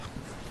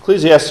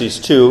Ecclesiastes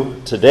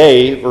 2,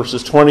 today,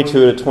 verses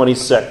 22 to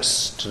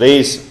 26.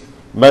 Today's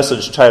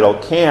message title,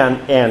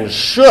 Can and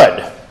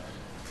Should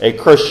a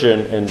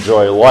Christian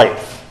Enjoy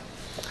Life?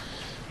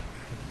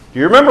 Do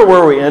you remember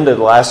where we ended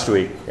last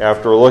week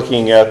after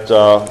looking at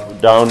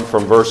down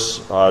from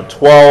verse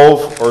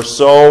 12 or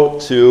so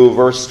to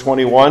verse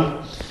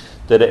 21?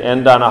 Did it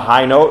end on a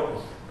high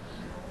note?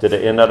 Did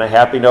it end on a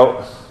happy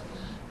note?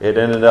 It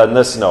ended on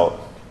this note.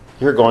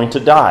 You're going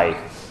to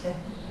die.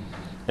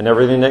 And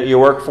everything that you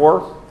work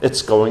for,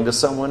 it's going to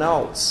someone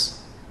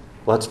else.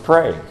 Let's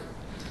pray.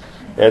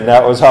 And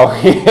that was how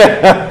he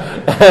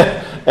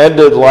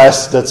ended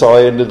that's how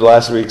I ended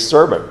last week's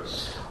sermon.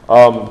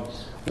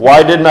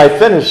 Why didn't I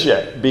finish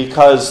it?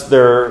 Because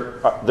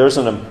there's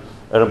an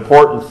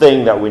important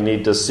thing that we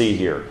need to see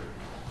here.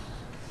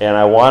 And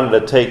I wanted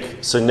to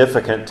take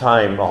significant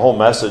time, a whole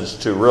message,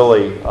 to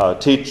really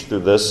teach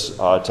through this,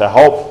 to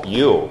help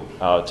you,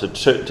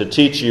 to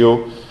teach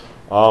you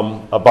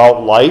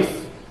about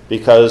life,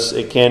 because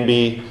it can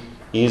be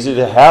easy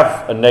to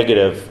have a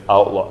negative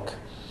outlook.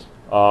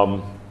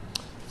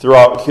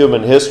 Throughout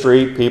human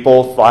history,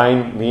 people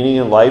find meaning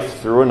in life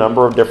through a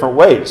number of different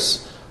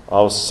ways.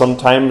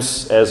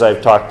 Sometimes, as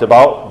I've talked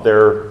about,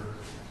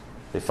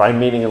 they find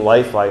meaning in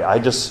life. I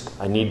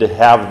need to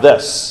have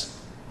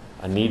this.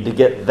 I need to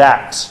get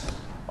that.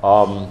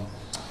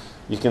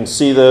 You can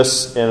see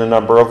this in a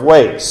number of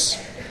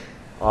ways.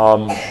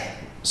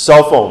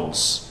 Cell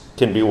phones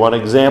can be one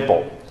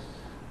example.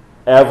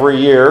 Every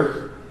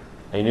year,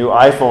 a new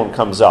iPhone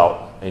comes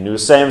out, a new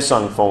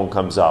Samsung phone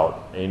comes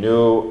out, a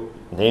new,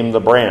 name the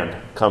brand,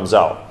 comes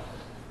out.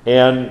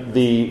 And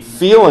the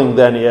feeling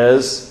then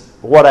is,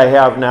 what I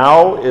have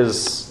now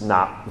is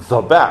not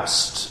the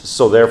best,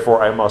 so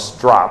therefore I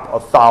must drop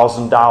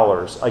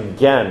 $1,000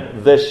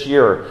 again this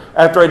year,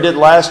 after I did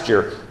last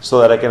year, so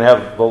that I can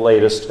have the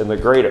latest and the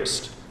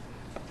greatest.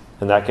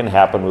 And that can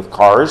happen with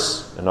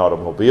cars and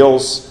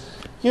automobiles,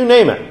 you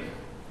name it.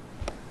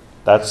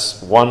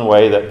 That's one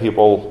way that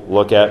people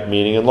look at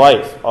meaning in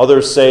life.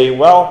 Others say,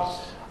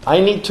 well, I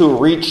need to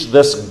reach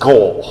this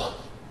goal.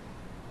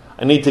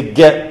 I need to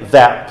get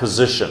that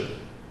position.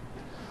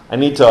 I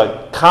need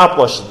to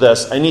accomplish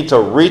this. I need to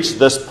reach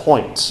this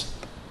point.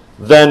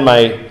 Then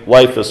my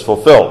life is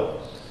fulfilled.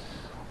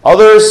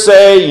 Others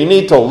say you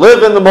need to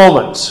live in the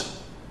moment.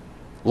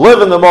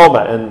 Live in the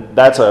moment. And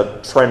that's a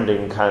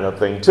trending kind of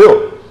thing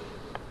too.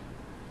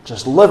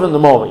 Just live in the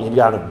moment. You've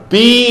got to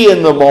be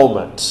in the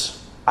moment.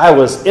 I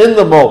was in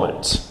the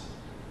moment.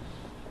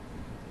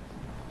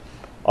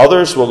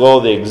 Others will go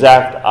the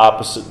exact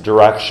opposite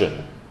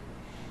direction.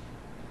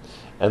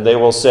 And they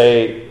will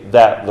say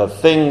that the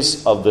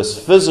things of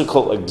this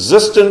physical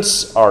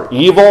existence are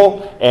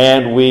evil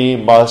and we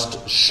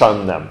must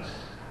shun them.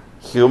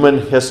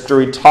 Human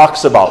history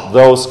talks about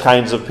those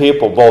kinds of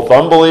people, both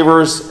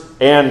unbelievers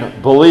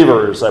and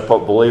believers. I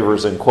put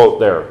believers in quote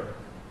there.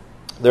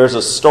 There's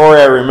a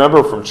story I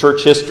remember from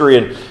church history,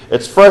 and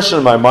it's fresh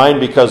in my mind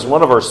because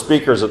one of our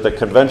speakers at the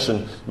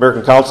convention,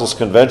 American Council's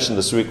convention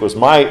this week, was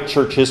my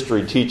church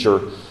history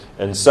teacher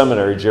in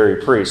seminary,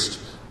 Jerry Priest.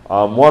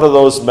 One of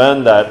those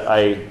men that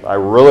I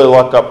really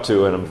look up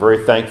to and I'm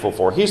very thankful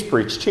for. He's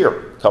preached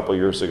here a couple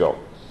years ago.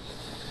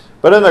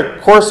 But in the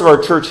course of our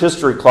church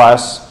history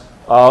class,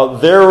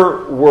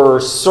 there were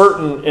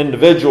certain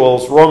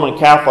individuals, Roman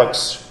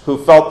Catholics, who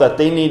felt that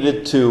they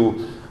needed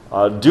to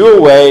do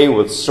away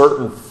with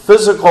certain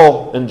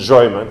physical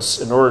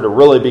enjoyments in order to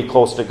really be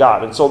close to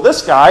God. And so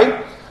this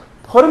guy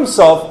put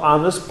himself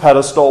on this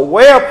pedestal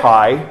way up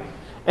high,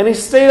 and he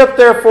stayed up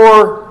there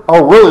for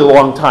a really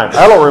long time.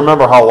 I don't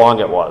remember how long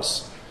it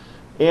was.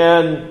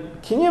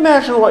 And can you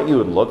imagine what you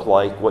would look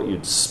like, what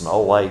you'd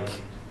smell like?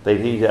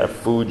 He'd have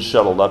food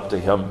shuttled up to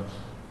him.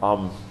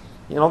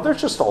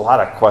 There's just a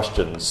lot of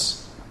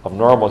questions of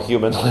normal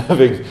human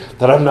living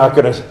that I'm not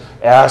going to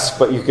ask,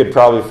 but you could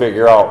probably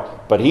figure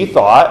out. But he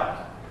thought,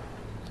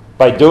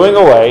 by doing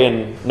away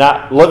and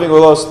not living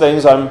with those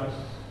things, I'm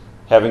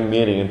having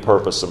meaning and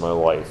purpose in my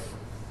life.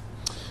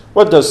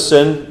 What does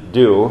sin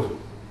do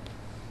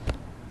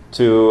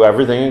to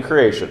everything in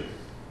creation?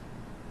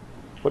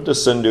 What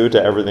does sin do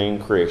to everything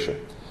in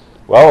creation?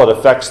 Well, it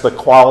affects the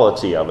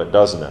quality of it,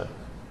 doesn't it?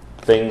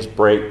 Things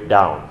break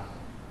down.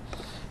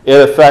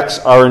 It affects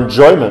our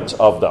enjoyment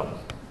of them.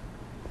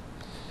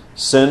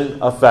 Sin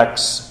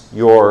affects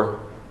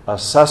your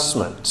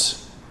assessment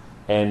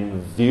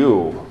and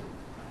view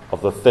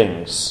of the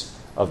things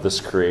of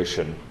this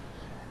creation.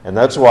 And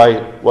that's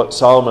why what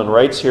Solomon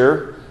writes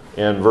here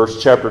in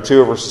chapter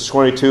 2, verses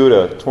 22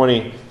 to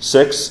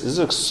 26 is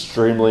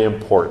extremely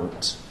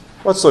important.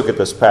 Let's look at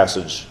this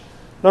passage.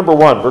 Number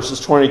 1, verses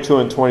 22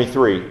 and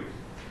 23.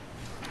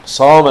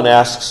 Solomon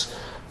asks,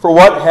 "For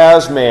what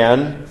has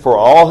man for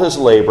all his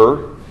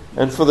labor,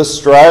 and for the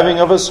striving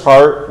of his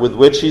heart with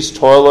which he's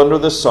toiled under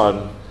the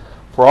sun?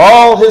 For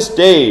all his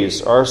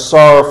days are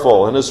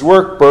sorrowful, and his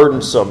work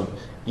burdensome.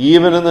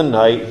 Even in the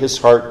night his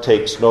heart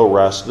takes no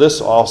rest.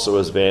 This also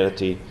is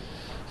vanity."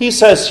 He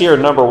says here,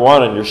 number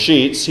 1 in your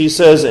sheets, he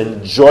says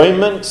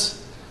enjoyment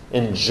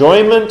in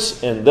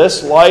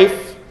this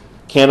life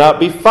cannot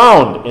be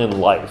found in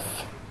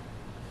life.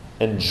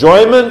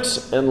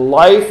 Enjoyment in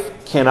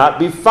life cannot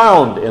be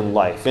found in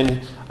life.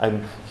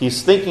 And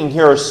he's thinking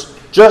here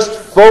just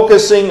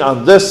focusing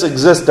on this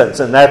existence,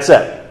 and that's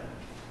it.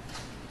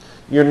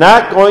 You're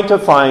not going to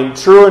find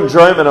true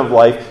enjoyment of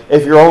life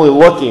if you're only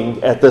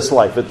looking at this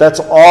life. If that's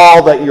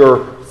all that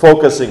you're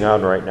focusing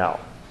on right now.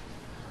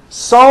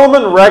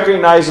 Solomon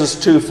recognizes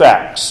two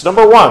facts.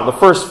 Number one, the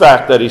first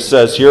fact that he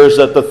says here is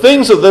that the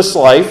things of this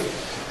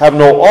life have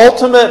no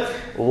ultimate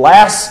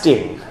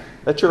lasting.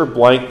 That's your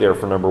blank there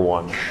for number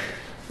one.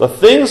 The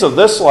things of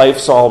this life,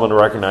 Solomon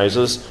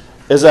recognizes,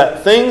 is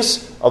that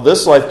things of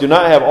this life do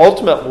not have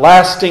ultimate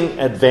lasting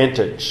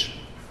advantage.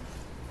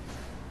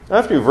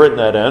 After you've written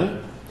that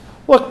in,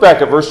 look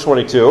back at verse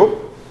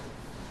 22.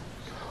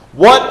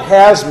 What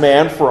has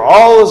man for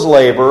all his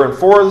labor and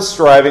for the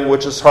striving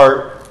which his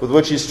heart with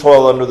which he's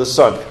toiled under the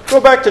sun? Go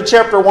back to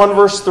chapter 1,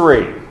 verse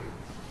 3.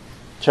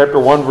 Chapter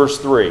 1, verse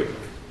 3.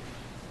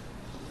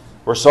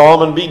 Where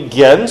Solomon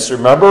begins.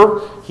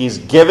 Remember, he's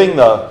giving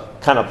the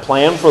kind of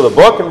plan for the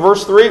book in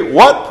verse 3.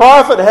 What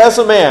profit has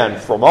a man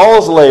from all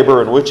his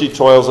labor in which he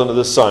toils under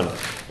the sun?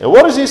 And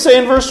what does he say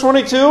in verse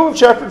 22 of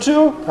chapter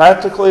 2?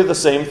 Practically the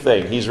same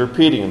thing. He's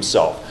repeating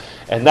himself.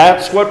 And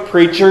that's what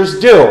preachers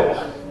do.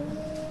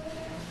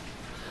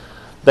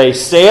 They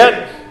say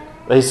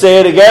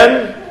it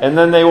again, and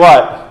then they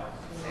what?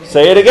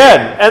 Say it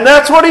again. And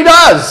that's what he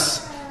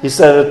does. He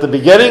said at the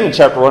beginning in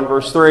chapter 1,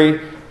 verse 3.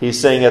 He's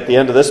saying at the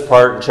end of this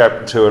part in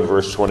chapter 2 and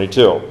verse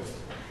 22.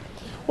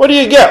 What do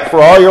you get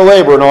for all your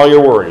labor and all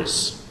your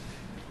worries?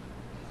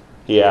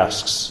 He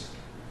asks.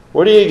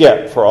 What do you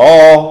get for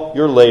all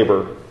your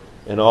labor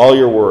and all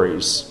your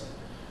worries?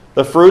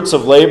 The fruits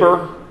of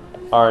labor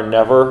are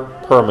never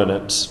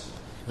permanent.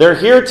 They're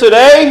here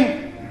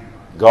today,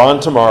 gone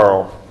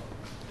tomorrow.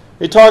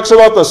 He talks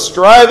about the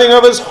striving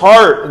of his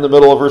heart in the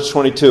middle of verse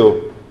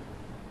 22.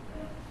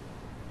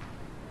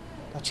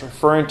 That's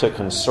referring to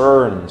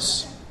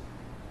concerns,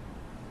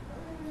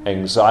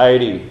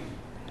 anxiety,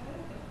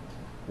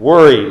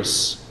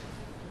 worries.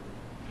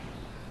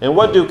 And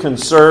what do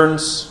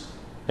concerns,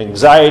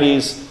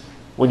 anxieties,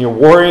 when you're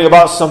worrying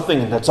about something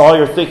and that's all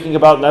you're thinking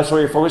about and that's what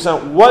you're focused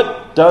on,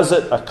 what does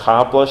it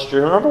accomplish? Do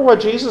you remember what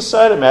Jesus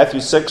said in Matthew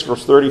 6,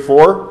 verse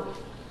 34?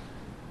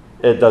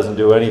 It doesn't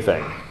do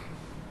anything.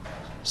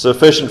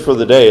 Sufficient for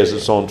the day is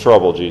its own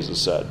trouble,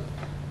 Jesus said.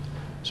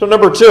 So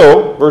number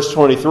 2, verse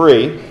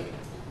 23,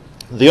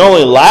 the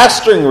only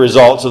lasting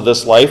results of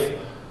this life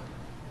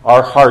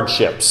are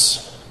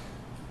hardships.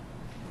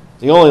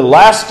 The only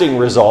lasting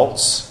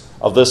results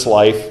of this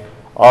life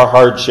are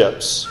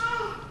hardships.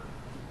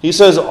 He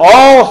says,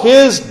 all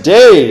his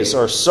days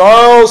are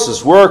sorrows,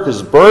 his work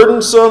is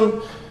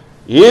burdensome.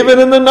 Even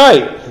in the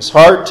night, his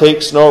heart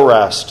takes no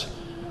rest.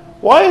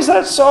 Why is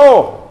that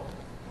so?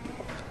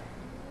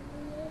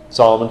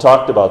 Solomon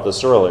talked about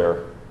this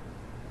earlier.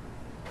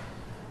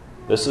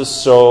 This is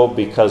so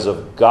because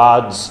of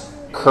God's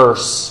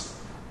curse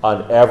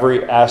on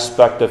every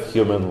aspect of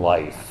human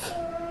life.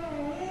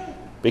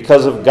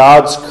 Because of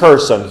God's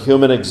curse on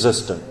human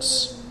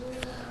existence.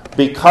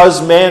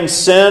 Because man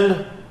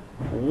sinned,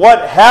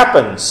 what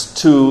happens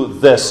to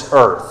this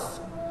earth?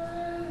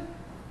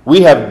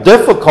 We have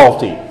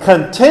difficulty,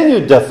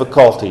 continued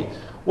difficulty.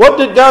 What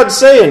did God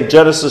say in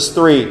Genesis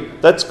 3?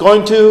 That's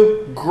going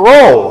to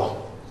grow.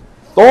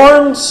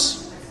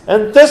 Thorns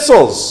and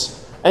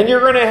thistles. And you're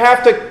going to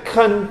have to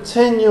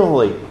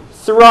continually,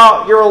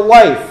 throughout your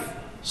life,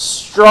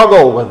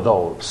 struggle with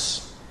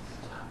those.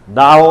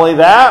 Not only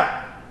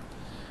that,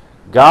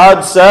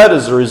 God said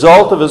as a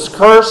result of his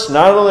curse,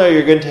 not only are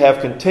you going to have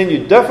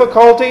continued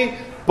difficulty,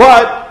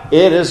 but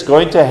it is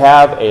going to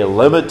have a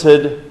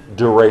limited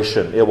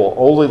duration. It will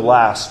only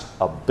last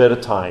a bit of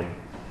time.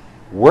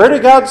 Where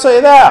did God say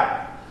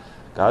that?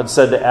 God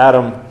said to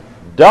Adam,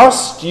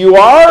 dust you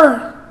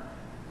are,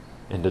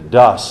 and to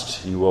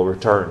dust you will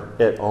return.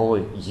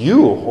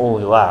 You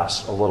only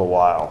last a little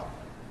while.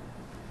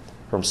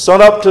 From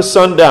sunup to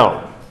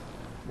sundown,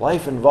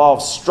 life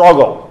involves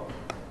struggle,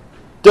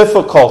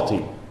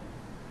 difficulty,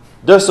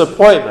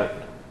 disappointment,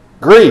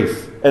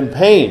 grief, and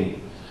pain.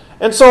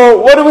 And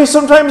so what do we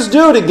sometimes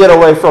do to get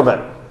away from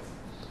it?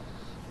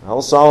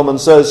 Well, Solomon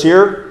says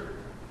here,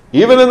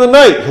 even in the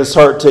night his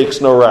heart takes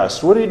no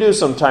rest. What do you do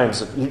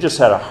sometimes? You just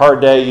had a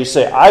hard day. You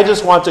say, I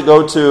just want to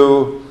go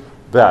to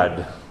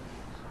bed.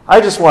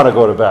 I just want to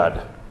go to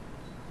bed.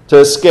 To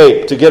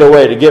escape, to get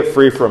away, to get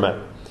free from it.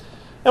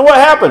 And what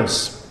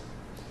happens?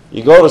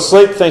 You go to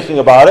sleep thinking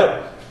about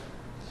it.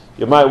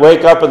 You might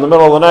wake up in the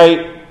middle of the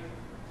night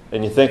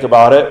and you think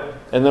about it.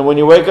 And then when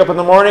you wake up in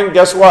the morning,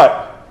 guess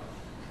what?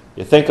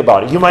 You think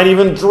about it. You might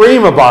even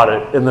dream about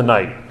it in the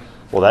night.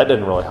 Well, that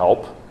didn't really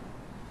help.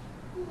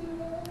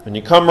 When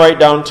you come right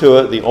down to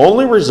it, the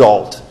only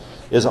result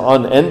is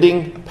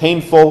unending,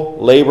 painful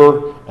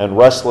labor and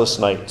restless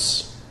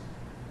nights.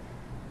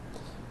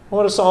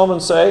 What does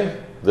Solomon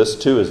say? This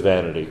too is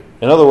vanity.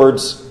 In other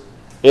words,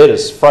 it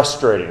is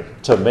frustrating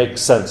to make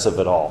sense of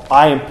it all.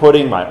 I am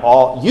putting my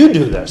all. You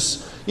do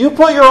this. You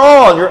put your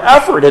all and your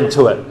effort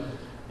into it.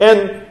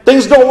 And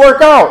things don't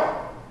work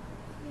out.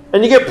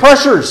 and you get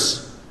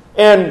pressures,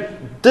 and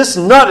this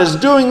nut is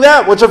doing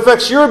that, which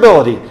affects your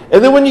ability.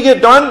 And then when you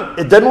get done,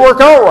 it doesn't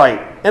work out right,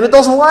 and it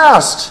doesn't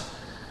last.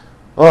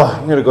 Oh,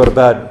 I'm going to go to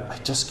bed. I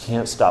just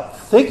can't stop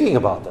thinking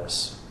about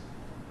this.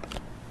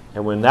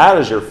 And when that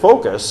is your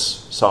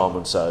focus,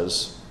 Solomon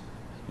says,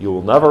 you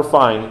will never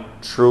find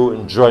true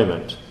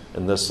enjoyment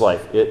in this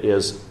life. It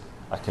is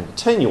a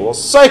continual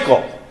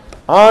cycle,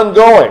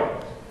 ongoing.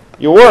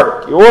 You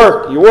work, you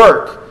work, you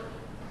work,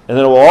 and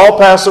then it will all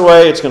pass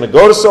away. It's going to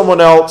go to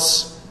someone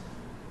else.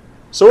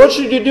 So what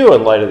should you do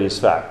in light of these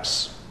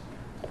facts?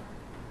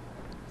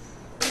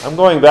 I'm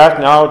going back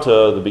now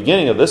to the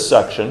beginning of this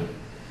section.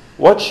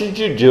 What should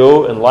you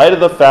do in light of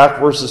the fact,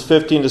 verses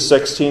 15 to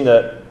 16,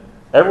 that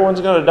everyone's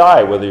going to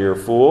die, whether you're a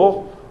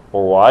fool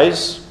or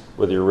wise,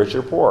 whether you're rich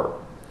or poor?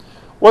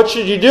 What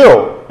should you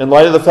do in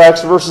light of the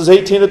facts of verses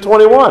 18 to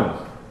 21?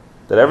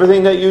 That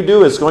everything that you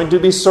do is going to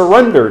be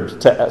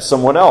surrendered to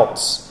someone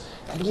else.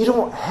 And you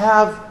don't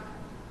have,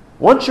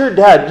 once you're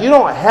dead, you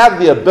don't have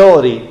the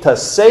ability to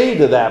say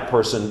to that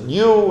person,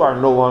 you are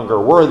no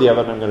longer worthy of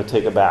it, and I'm going to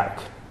take it back.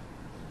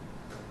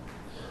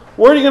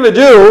 What are you going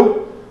to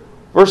do,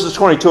 verses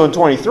 22 and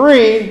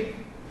 23,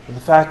 the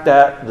fact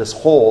that this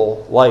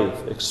whole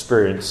life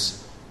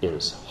experience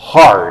is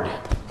hard,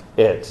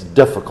 it's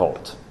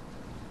difficult?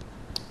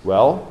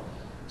 Well,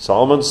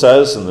 Solomon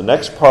says in the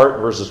next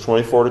part, verses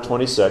 24 to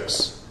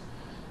 26,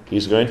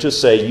 he's going to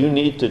say you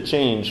need to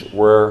change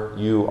where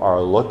you are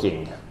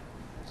looking.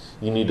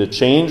 You need to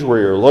change where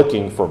you're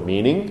looking for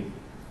meaning.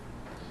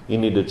 You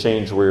need to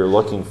change where you're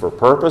looking for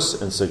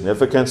purpose and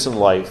significance in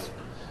life.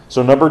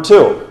 So number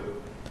 2,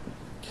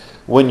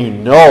 when you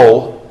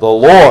know the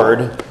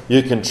Lord,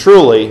 you can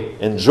truly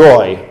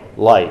enjoy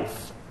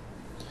life.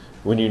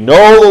 When you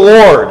know the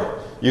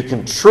Lord, you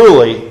can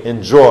truly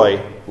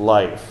enjoy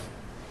life.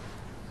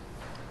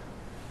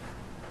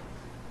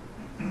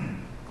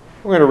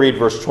 We're going to read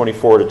verse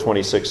 24 to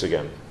 26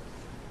 again.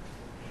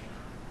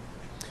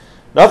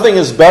 Nothing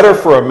is better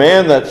for a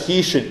man that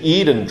he should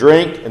eat and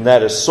drink, and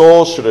that his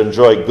soul should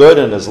enjoy good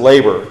in his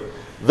labor.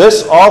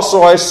 This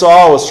also I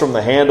saw was from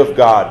the hand of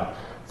God.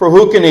 For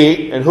who can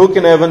eat, and who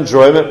can have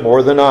enjoyment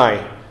more than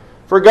I?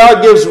 For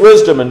God gives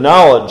wisdom and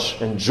knowledge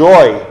and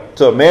joy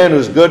to a man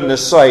who's good in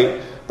his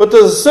sight, but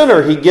to the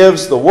sinner he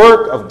gives the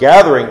work of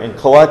gathering and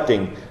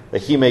collecting,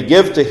 that he may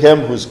give to him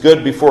who's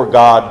good before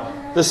God.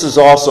 This is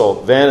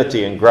also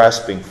vanity and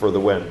grasping for the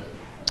wind.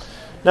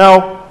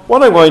 Now,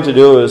 what I'm going to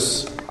do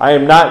is, I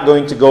am not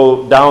going to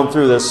go down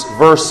through this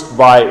verse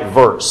by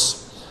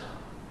verse.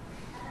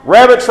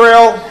 Rabbit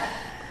trail,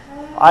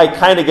 I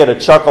kind of get a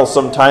chuckle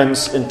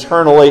sometimes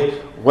internally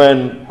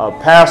when a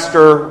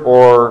pastor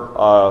or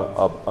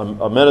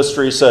a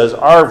ministry says,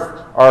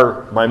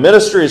 my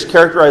ministry is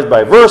characterized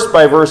by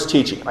verse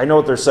teaching. I know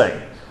what they're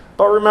saying.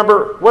 But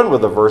remember, when were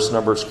the verse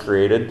numbers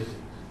created?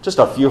 Just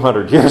a few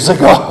hundred years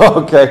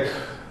ago, okay?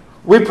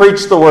 We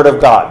preach the Word of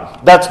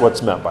God. That's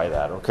what's meant by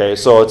that, okay?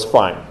 So it's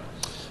fine.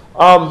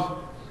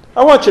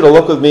 I want you to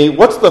look with me.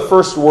 What's the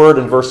first word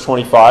in verse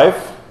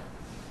 25?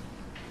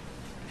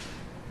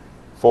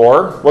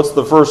 For. What's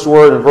the first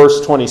word in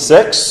verse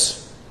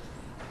 26?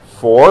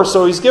 For.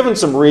 So he's given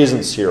some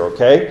reasons here,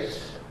 okay?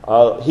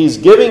 He's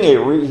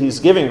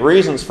giving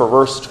reasons for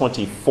verse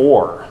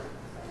 24.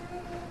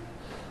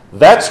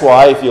 That's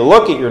why, if you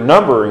look at your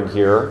numbering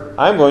here,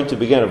 I'm going to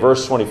begin at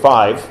verse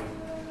 25,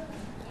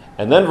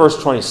 and then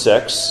verse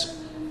 26,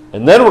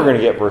 and then we're going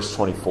to get verse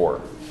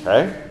 24.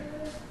 Okay?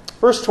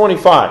 Verse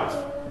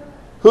 25.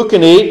 Who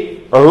can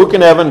eat or who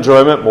can have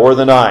enjoyment more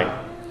than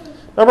I?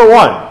 Number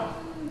 1,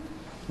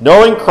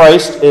 knowing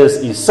Christ is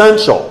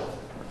essential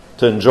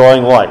to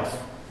enjoying life.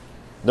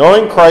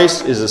 Knowing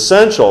Christ is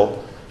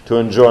essential to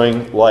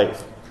enjoying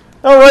life.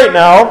 Now, right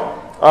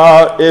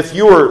now, if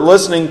you were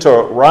listening to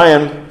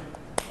Ryan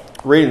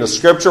reading the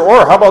scripture,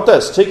 or how about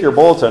this? Take your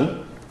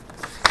bulletin.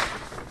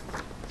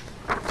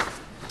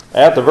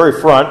 At the very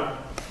front,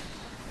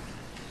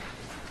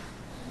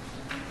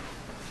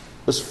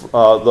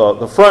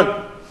 the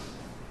front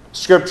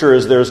scripture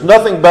is, there's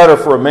nothing better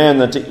for a man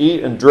than to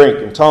eat and drink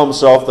and tell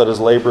himself that his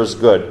labor is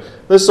good.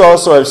 This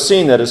also I've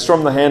seen that is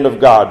from the hand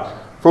of God.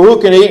 For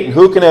who can eat and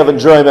who can have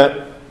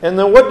enjoyment? And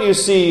then what do you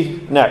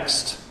see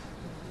next?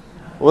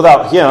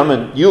 Without him,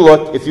 and you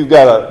look, if you've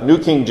got a New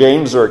King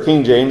James or a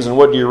King James, and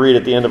what do you read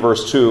at the end of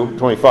verse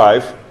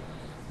 25?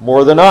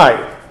 More than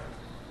I.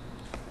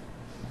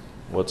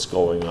 What's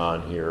going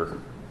on here?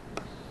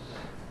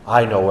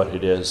 I know what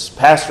it is.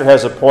 Pastor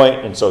has a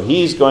point, and so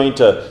he's going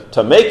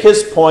to make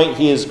his point.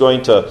 He is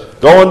going to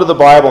go into the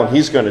Bible, and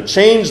he's going to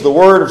change the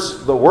word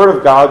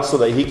of God so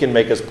that he can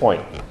make his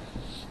point.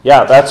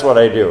 Yeah, that's what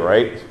I do,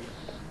 right?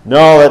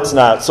 No, that's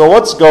not. So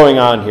what's going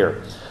on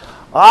here?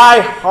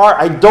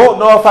 I don't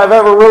know if I've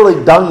ever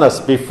really done this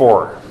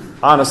before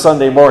on a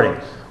Sunday morning.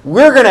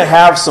 We're going to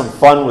have some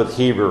fun with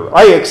Hebrew.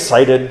 Are you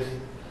excited?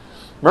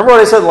 Remember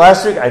what I said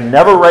last week? I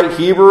never write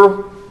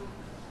Hebrew,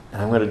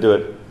 and I'm going to do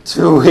it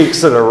 2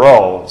 weeks in a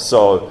row.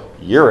 So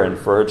you're in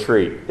for a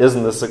treat.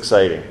 Isn't this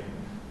exciting?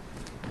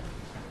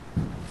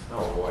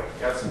 Oh boy,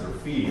 got some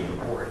graffiti on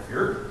the board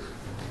here.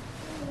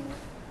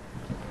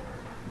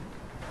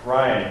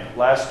 Ryan,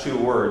 last two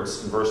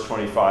words in verse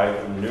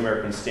 25 in the New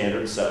American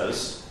Standard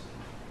says,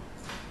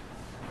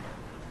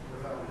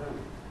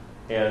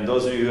 and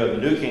those of you who have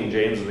the New King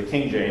James or the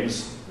King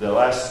James, the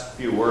last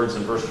few words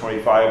in verse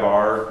 25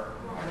 are,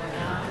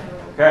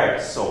 okay,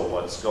 so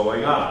what's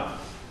going on?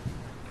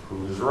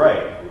 Who's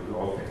right?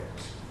 Okay.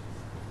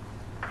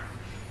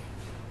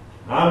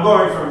 Now I'm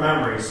going from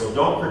memory, so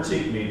don't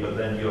critique me, but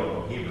then you don't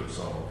know Hebrew,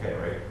 so okay,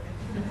 right?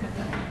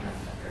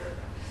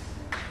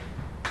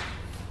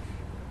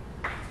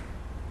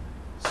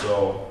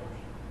 So,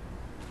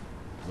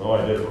 no,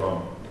 I did it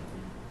wrong.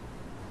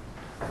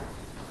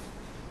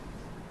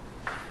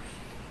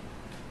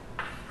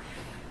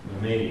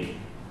 Me.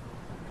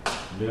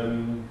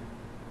 Lim.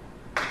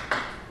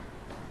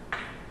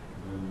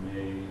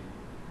 Me.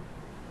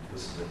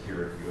 This is a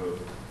here if you go.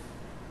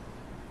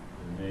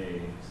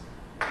 Me.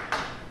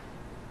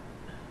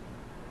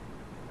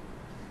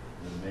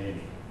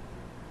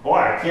 Boy,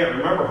 I can't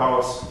remember how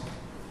it's.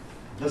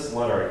 This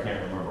letter I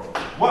can't remember.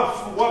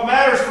 What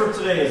matters for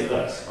today is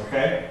this,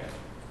 okay?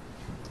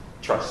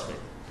 Trust me.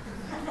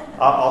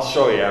 I'll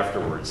show you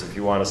afterwards if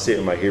you want to see it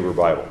in my Hebrew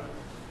Bible.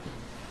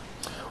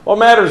 What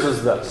matters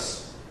is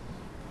this.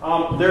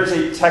 There's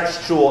a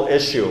textual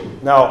issue.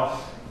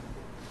 Now,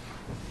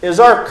 is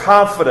our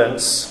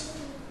confidence...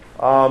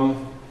 let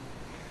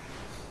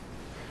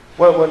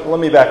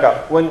me back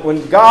up.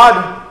 When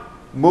God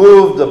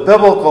moved the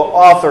biblical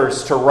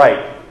authors to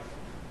write,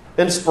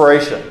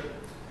 inspiration,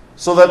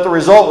 so that the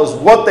result was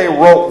what they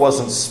wrote was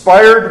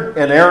inspired,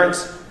 inerrant,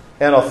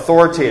 and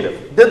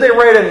authoritative. Did they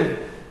write in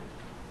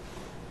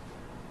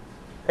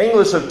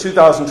English of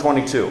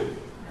 2022?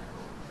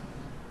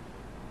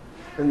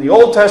 In the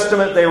Old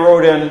Testament, they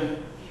wrote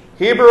in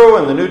Hebrew.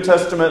 In the New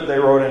Testament, they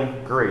wrote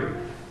in Greek.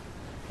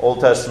 Old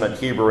Testament,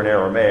 Hebrew, and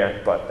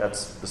Aramaic, but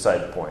that's beside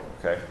the point,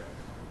 okay?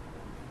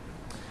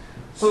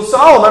 So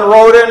Solomon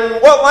wrote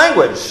in what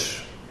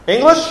language?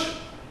 English?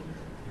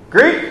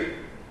 Greek?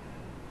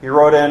 He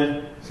wrote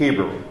in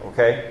Hebrew,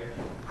 okay?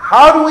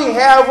 How do we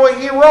have what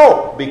he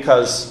wrote?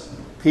 Because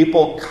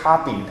people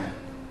copied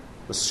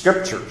the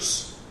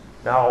scriptures.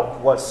 Now,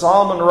 what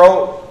Solomon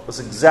wrote was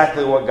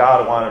exactly what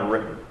God wanted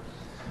written.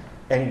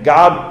 And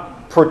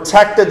God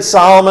protected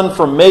Solomon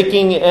from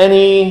making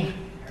any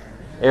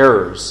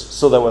errors.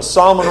 So that what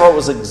Solomon wrote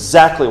was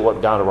exactly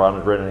what God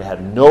wanted written. It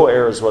had no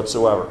errors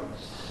whatsoever.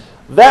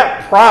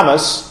 That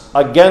promise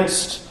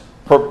against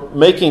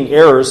making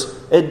errors,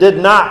 it did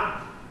not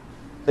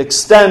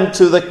extend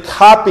to the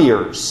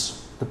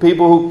copiers, the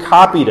people who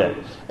copied it.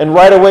 And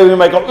right away we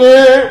might go,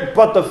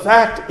 but the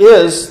fact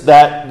is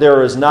that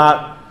there is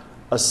not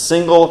a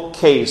single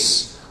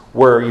case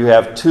where you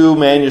have two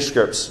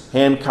manuscripts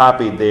hand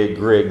copied, they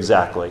agree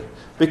exactly.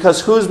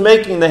 Because who's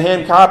making the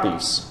hand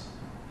copies?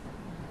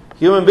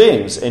 Human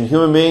beings. And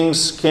human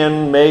beings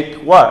can make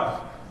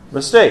what?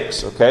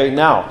 Mistakes. Okay,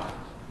 now,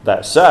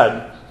 that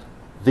said,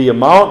 the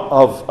amount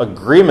of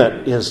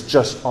agreement is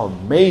just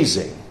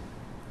amazing.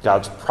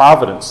 God's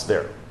providence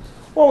there.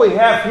 What we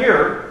have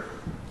here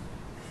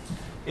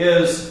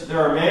is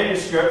there are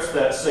manuscripts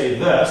that say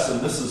this,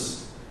 and this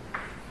is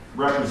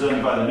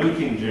represented by the New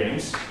King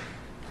James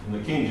and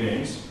the King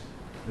James.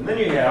 And then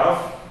you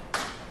have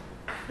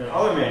in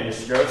other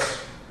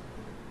manuscripts,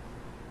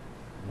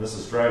 and this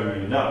is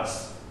driving me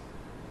nuts,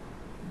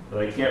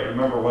 but I can't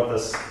remember what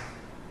this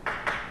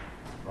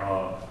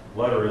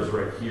letter is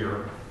right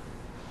here.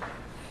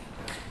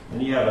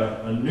 And you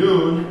have a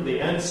noon, the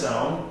end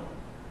sound,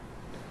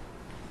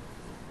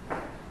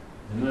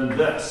 and then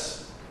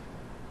this.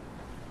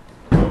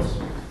 Oops.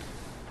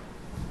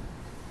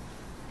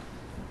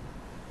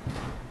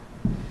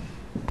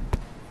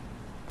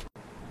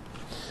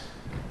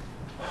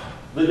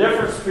 The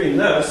difference between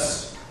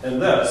this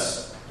and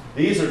this,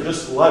 these are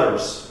just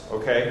letters,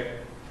 okay?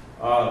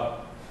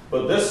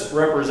 But this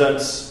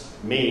represents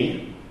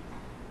me.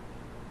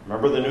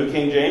 Remember the New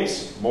King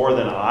James? More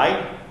than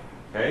I.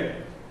 Okay?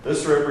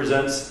 This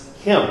represents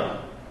him.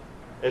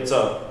 It's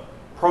a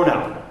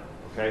pronoun.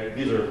 Okay?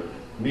 These are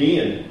me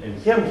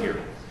and him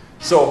here.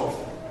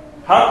 So,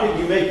 how could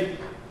you make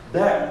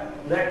that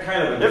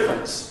kind of a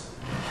difference?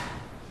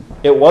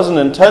 It wasn't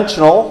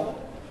intentional.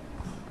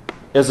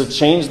 It's a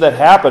change that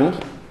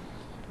happened.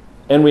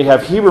 And we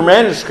have Hebrew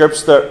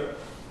manuscripts that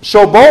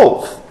show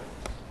both.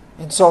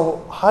 And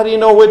so, how do you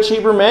know which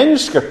Hebrew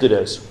manuscript it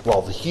is?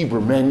 Well, the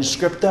Hebrew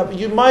manuscript that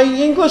my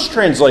English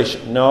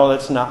translation. No,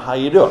 that's not how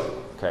you do it.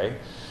 Okay?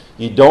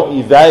 You don't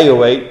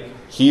evaluate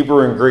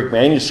Hebrew and Greek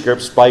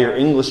manuscripts by your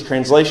English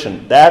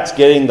translation. That's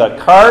getting the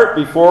cart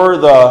before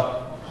the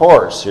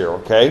horse here,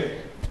 okay?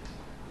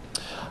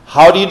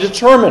 How do you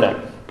determine it?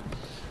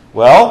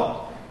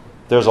 Well,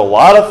 there's a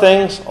lot of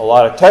things, a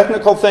lot of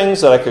technical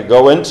things that I could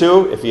go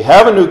into. If you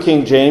have a New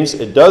King James,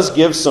 it does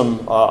give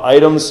some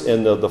items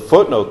in the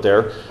footnote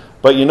there.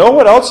 But you know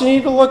what else you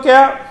need to look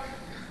at?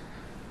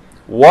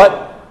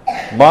 What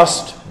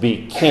must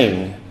be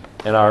king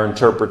in our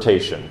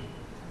interpretation?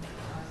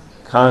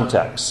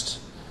 Context.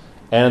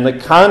 And the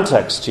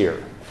context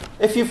here,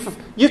 if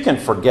you can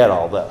forget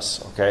all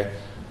this, okay?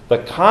 The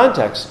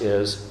context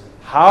is,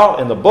 how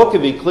in the book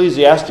of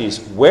Ecclesiastes,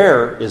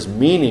 where is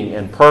meaning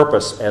and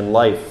purpose and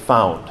life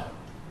found?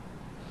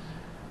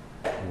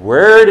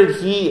 Where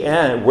did he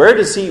end? Where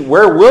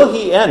will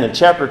he end in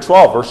chapter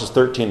 12, verses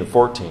 13 and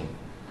 14?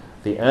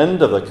 The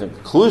end of the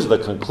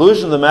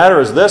conclusion of the matter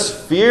is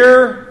this: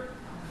 fear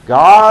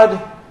God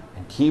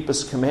and keep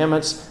his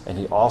commandments. And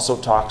he also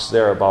talks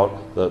there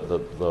about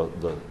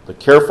the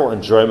careful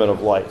enjoyment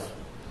of life.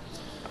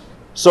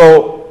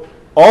 So,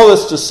 all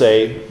this to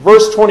say,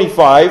 verse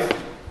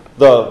 25,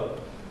 the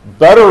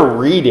better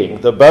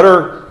reading, the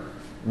better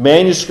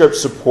manuscript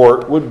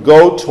support would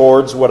go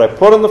towards what I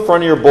put on the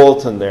front of your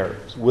bulletin there,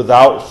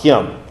 without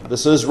him.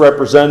 This is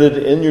represented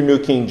in your New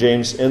King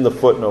James in the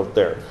footnote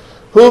there.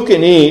 Who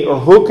can eat or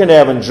who can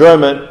have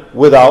enjoyment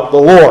without the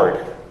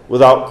Lord,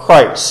 without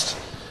Christ?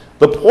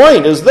 The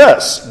point is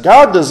this: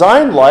 God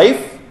designed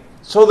life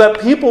so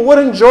that people would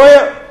enjoy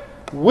it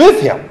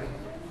with him.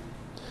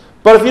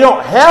 But if you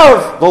don't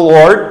have the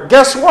Lord,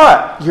 guess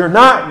what? You're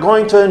not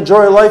going to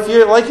enjoy life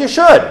like you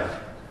should,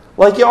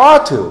 like you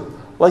ought to,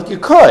 like you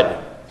could.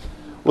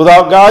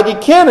 Without God, you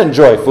can't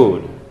enjoy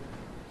food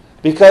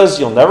because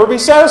you'll never be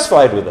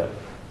satisfied with it.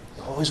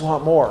 You always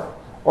want more,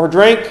 or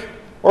drink,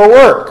 or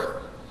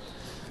work.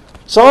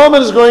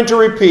 Solomon is going to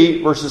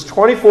repeat verses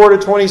 24 to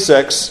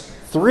 26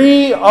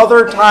 3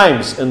 other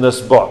times in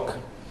this book.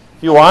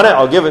 If you want it,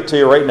 I'll give it to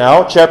you right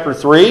now. Chapter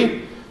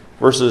 3,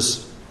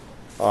 verses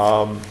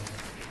 12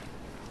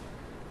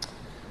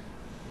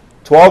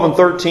 and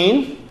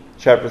 13.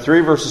 Chapter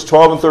 3, verses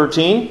 12 and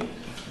 13.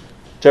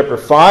 Chapter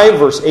 5,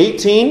 verse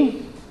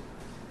 18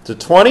 to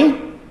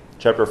 20.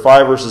 Chapter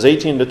 5, verses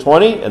 18 to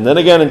 20. And then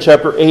again in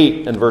chapter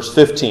 8 and verse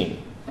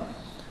 15.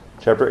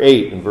 Chapter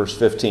 8 and verse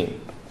 15.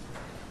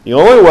 The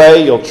only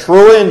way you'll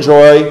truly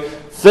enjoy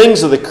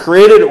things of the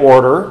created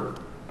order,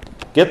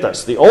 get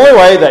this, the only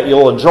way that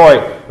you'll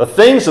enjoy the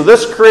things of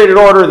this created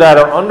order that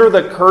are under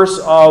the curse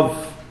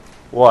of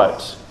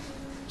what?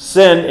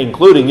 Sin,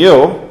 including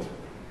you,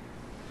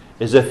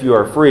 is if you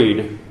are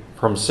freed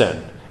from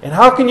sin. And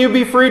how can you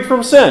be freed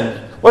from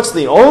sin? What's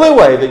the only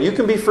way that you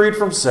can be freed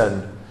from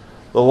sin?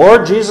 The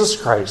Lord Jesus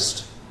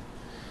Christ.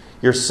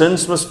 Your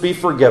sins must be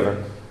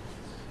forgiven.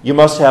 You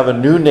must have a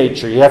new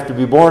nature. You have to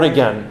be born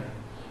again.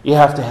 You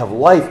have to have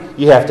life.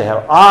 You have to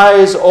have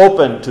eyes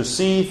open to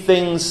see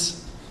things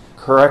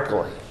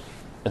correctly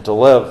and to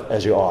live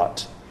as you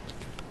ought.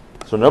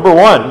 So number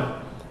 1,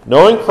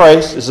 knowing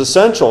Christ is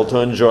essential to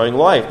enjoying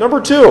life.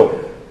 Number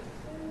 2,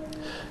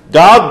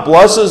 God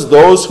blesses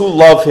those who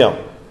love him.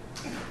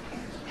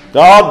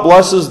 God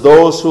blesses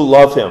those who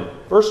love him.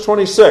 Verse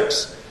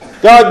 26,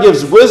 God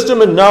gives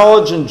wisdom and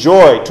knowledge and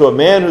joy to a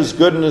man who's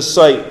good in his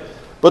sight.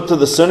 But to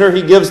the sinner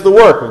he gives the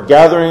work of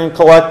gathering and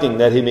collecting,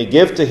 that he may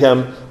give to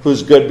him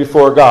who's good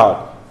before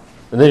God.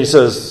 And then he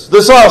says,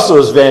 this also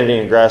is vanity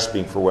and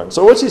grasping for wind.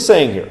 So what's he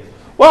saying here?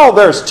 Well,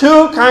 there's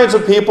 2 kinds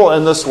of people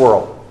in this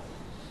world.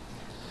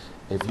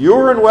 If you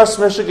were in West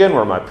Michigan,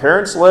 where my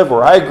parents live,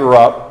 where I grew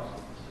up,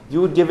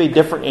 you would give a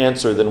different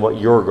answer than what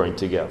you're going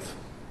to give.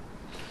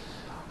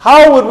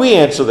 How would we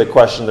answer the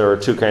question, there are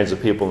 2 kinds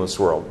of people in this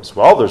world?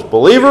 Well, there's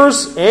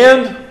believers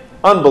and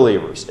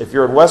unbelievers. If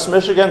you're in West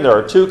Michigan, there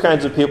are 2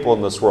 kinds of people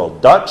in this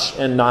world, Dutch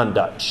and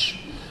non-Dutch,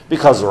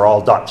 because they're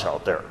all Dutch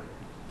out there.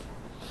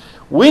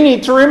 We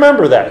need to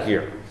remember that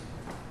here.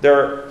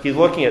 He's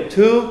looking at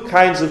 2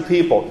 kinds of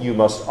people. You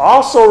must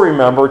also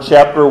remember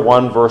chapter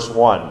 1, verse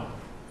 1.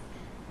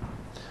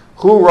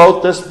 Who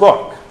wrote this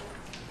book?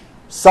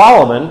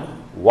 Solomon,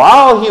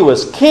 while he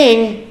was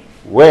king,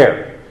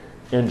 where?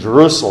 In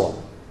Jerusalem.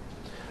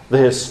 The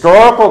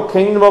historical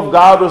kingdom of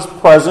God was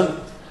present.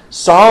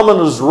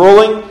 Solomon was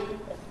ruling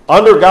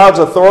under God's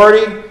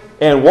authority.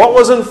 And what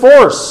was in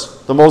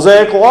force? The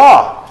Mosaic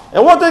Law.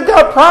 And what did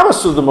God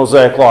promise through the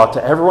Mosaic Law?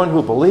 To everyone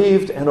who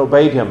believed and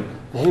obeyed him,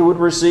 they would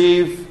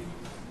receive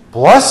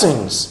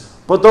blessings.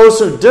 But those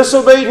who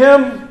disobeyed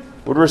him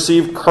would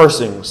receive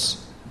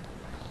cursings.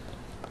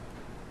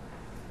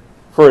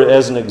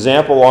 As an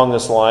example along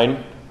this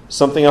line,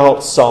 something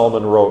else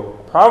Solomon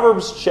wrote.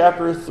 Proverbs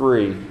chapter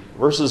 3,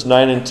 verses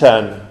 9 and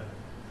 10.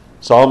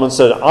 Solomon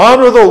said,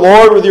 honor the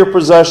Lord with your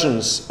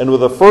possessions and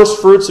with the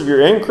first fruits of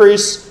your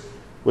increase,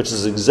 which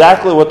is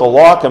exactly what the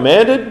law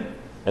commanded.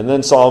 And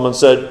then Solomon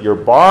said, your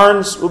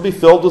barns will be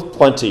filled with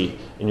plenty,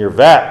 and your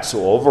vats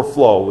will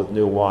overflow with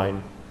new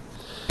wine.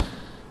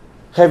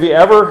 Have you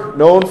ever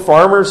known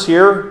farmers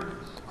here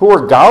who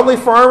were godly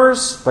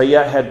farmers, but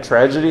yet had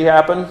tragedy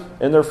happen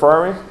in their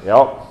farming?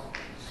 Yep.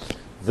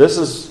 This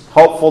is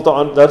helpful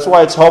that's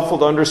why it's helpful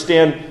to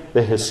understand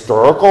the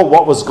historical,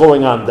 what was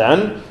going on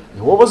then.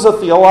 What was the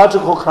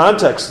theological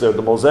context there,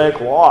 the Mosaic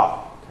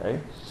Law? Okay.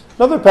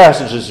 Another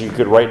passage you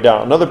could write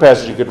down,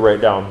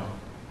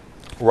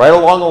 right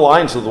along the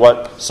lines with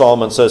what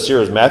Solomon says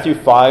here is Matthew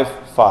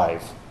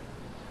 5:5.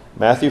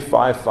 Matthew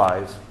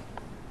 5:5.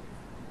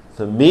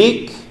 The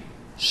meek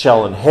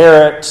shall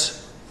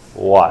inherit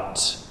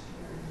what?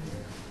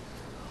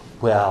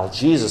 Well,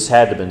 Jesus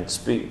had to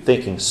have been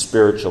thinking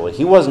spiritually.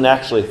 He wasn't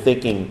actually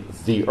thinking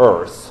the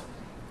earth,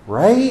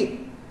 right?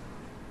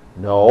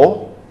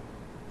 No.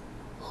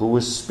 who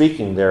was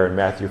speaking there in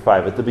Matthew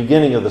 5 at the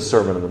beginning of the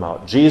Sermon on the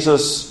Mount?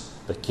 Jesus,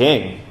 the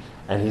King.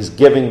 And he's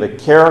giving the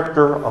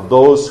character of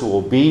those who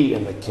will be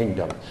in the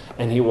kingdom.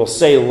 And he will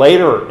say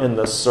later in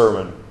this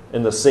sermon,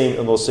 in those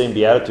same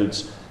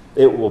Beatitudes,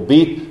 it will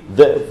be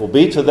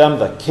to them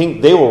the king.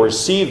 They will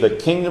receive the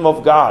kingdom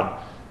of God.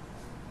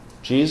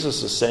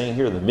 Jesus is saying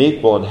here, the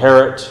meek will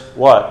inherit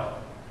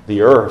what?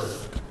 The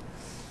earth.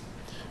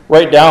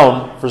 Write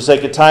down, for the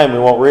sake of time, we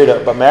won't read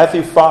it, but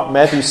Matthew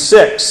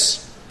 6,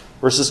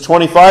 verses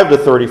 25 to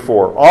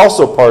 34,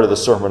 also part of the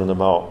Sermon on the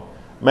Mount.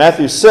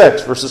 Matthew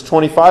 6, verses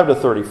 25 to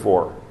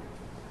 34,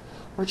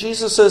 where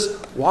Jesus says,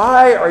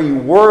 why are you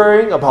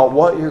worrying about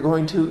what you're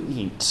going to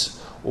eat?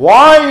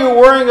 Why are you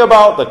worrying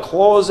about the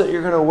clothes that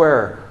you're going to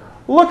wear?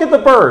 Look at the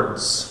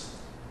birds.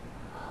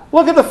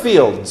 Look at the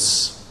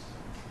fields.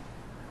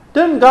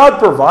 Didn't God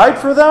provide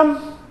for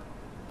them?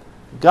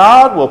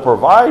 God will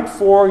provide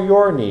for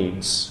your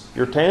needs,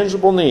 your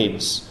tangible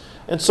needs.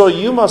 And so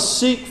you must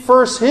seek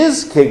first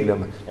His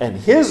kingdom and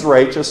His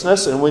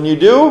righteousness, and when you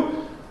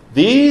do,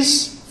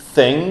 these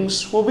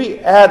things will be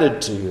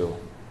added to you.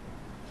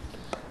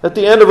 At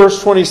the end of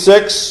verse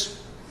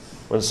 26,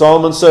 when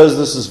Solomon says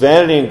this is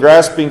vanity and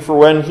grasping for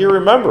wind, he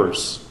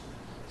remembers.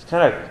 He's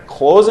kind of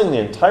closing the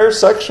entire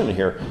section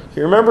here.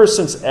 He remembers,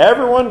 since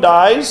everyone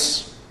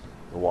dies,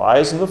 the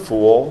wise and the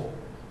fool,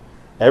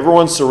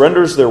 everyone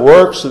surrenders their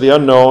works to the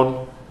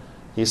unknown,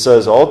 he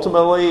says,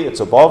 ultimately, it's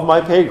above my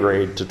pay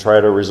grade to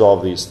try to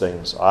resolve these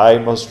things. I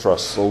must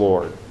trust the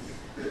Lord.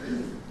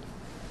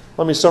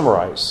 Let me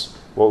summarize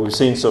what we've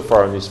seen so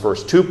far in these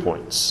first 2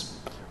 points.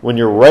 When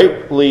you're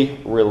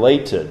rightly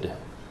related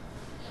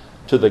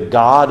to the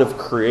God of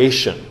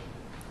creation,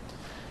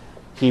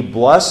 He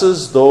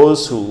blesses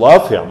those who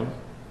love Him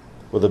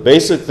with the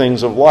basic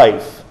things of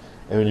life.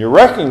 And when you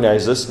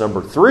recognize this,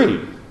 number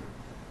 3,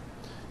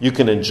 you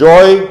can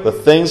enjoy the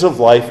things of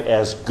life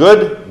as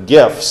good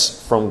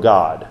gifts from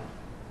God.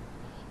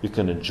 You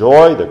can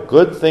enjoy the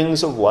good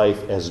things of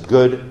life as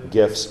good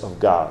gifts of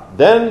God.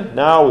 Then,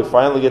 now we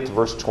finally get to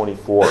verse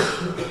 24.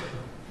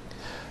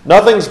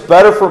 Nothing's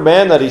better for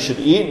man that he should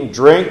eat and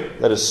drink,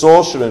 that his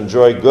soul should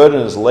enjoy good in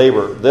his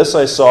labor. This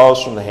I saw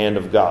is from the hand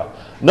of God.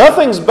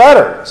 Nothing's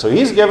better. So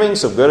he's giving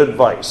some good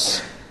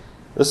advice.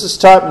 This is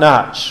top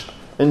notch.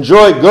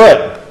 Enjoy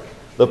good.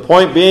 The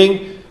point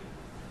being,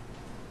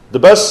 the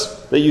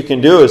best that you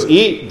can do is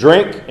eat,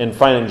 drink, and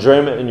find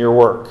enjoyment in your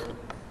work.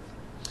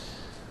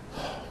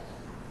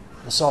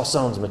 This all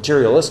sounds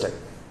materialistic.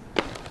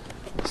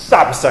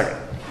 Stop a second.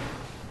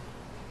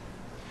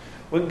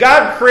 When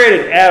God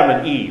created Adam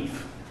and Eve,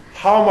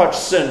 how much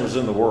sin was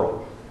in the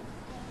world?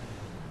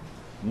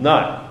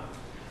 None.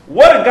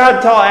 What did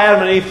God tell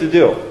Adam and Eve to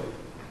do?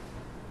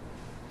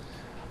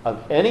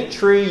 Of any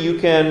tree you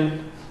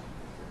can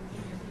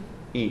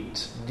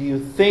eat. Do you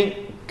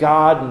think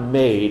God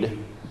made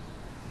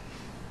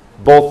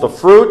both the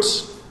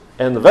fruits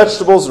and the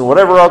vegetables and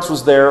whatever else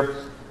was there,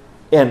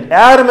 and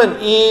Adam and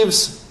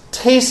Eve's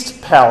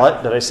taste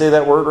palate, did I say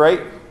that word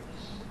right?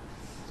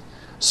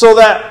 So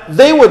that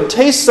they would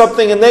taste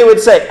something and they would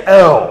say,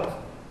 oh,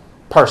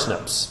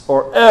 parsnips,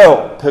 or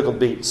pickled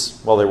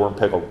beets. Well, they weren't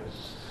pickled.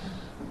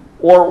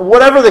 Or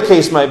whatever the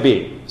case might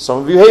be.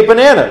 Some of you hate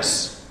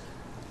bananas.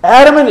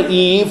 Adam and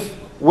Eve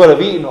would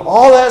have eaten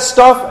all that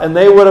stuff and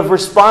they would have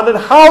responded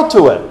how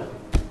to it?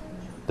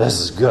 This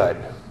is good.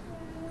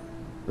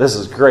 This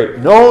is great.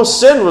 No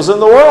sin was in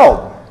the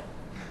world.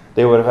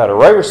 They would have had a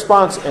right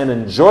response and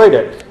enjoyed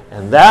it.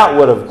 And that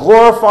would have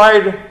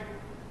glorified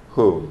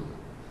who?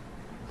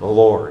 The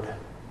Lord.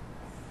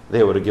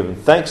 They would have given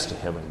thanks to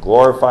Him and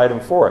glorified Him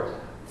for it.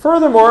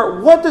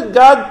 Furthermore, what did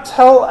God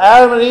tell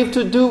Adam and Eve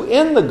to do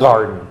in the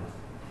garden?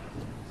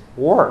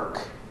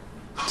 Work.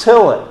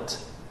 Till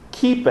it.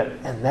 Keep it.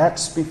 And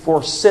that's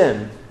before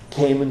sin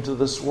came into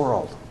this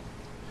world.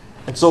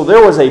 And so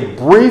there was a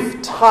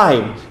brief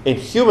time in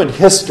human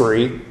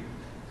history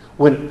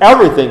when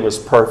everything was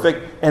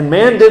perfect and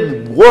man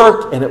did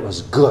work and it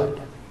was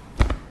good.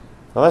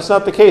 Now that's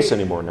not the case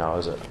anymore now,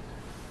 is it?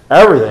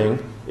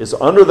 Everything is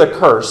under the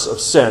curse of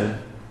sin.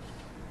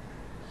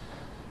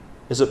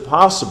 Is it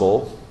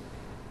possible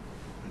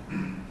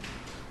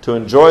to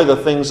enjoy the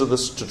things of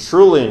this, to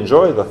truly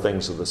enjoy the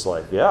things of this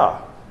life?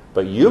 Yeah.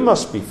 But you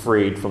must be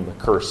freed from the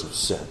curse of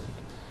sin.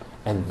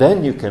 And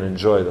then you can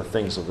enjoy the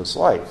things of this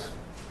life.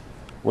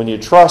 When you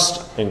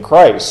trust in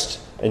Christ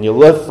and you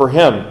live for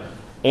Him,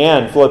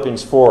 and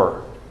Philippians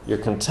 4, you're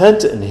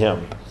content in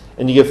Him,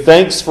 and you give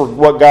thanks for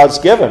what God's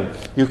given,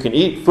 you can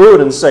eat food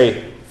and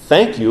say,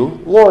 thank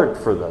you, Lord,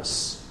 for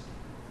this.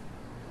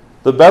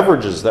 The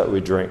beverages that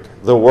we drink,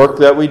 the work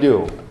that we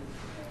do.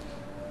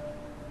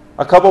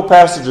 A couple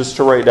passages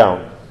to write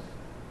down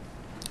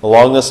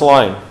along this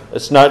line.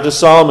 It's not just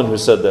Solomon who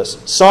said this.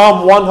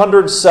 Psalm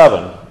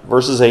 107,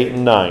 verses 8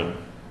 and 9.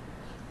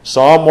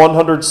 Psalm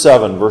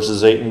 107,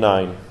 verses 8 and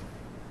 9.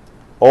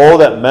 Oh,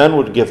 that men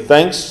would give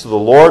thanks to the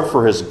Lord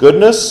for His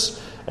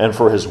goodness and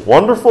for His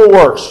wonderful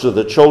works to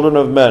the children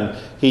of men.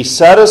 He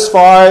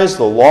satisfies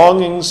the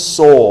longing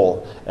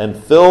soul and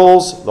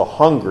fills the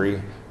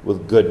hungry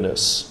with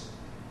goodness.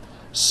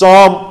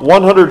 Psalm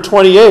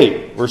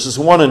 128, verses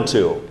 1 and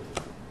 2.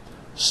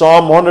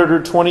 Psalm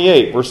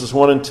 128, verses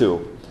 1 and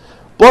 2.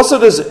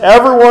 Blessed is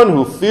everyone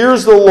who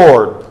fears the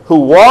Lord, who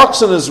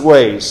walks in his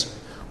ways.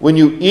 When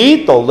you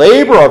eat the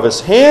labor of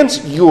his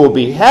hands, you will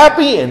be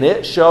happy, and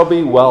it shall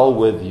be well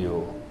with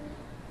you.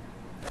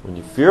 When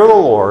you fear the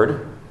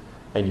Lord,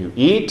 and you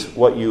eat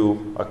what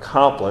you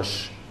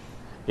accomplish,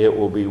 it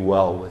will be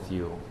well with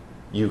you.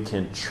 You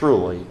can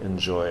truly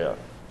enjoy it.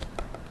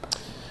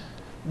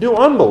 Do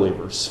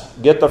unbelievers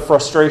get the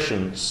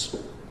frustrations?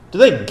 Do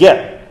they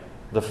get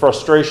the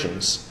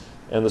frustrations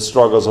and the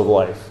struggles of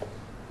life?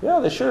 Yeah,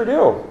 they sure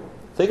do.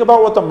 Think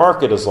about what the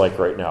market is like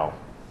right now,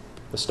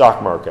 the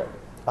stock market.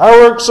 I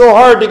worked so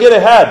hard to get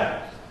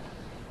ahead.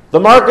 The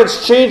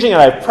market's changing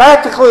and I've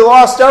practically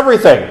lost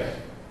everything.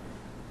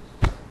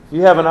 If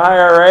you have an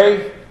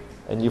IRA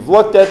and you've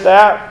looked at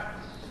that,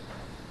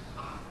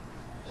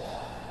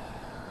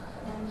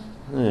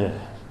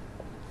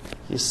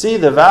 you see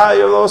the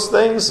value of those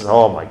things?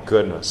 Oh my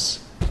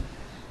goodness.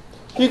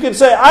 You can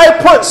say,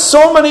 I put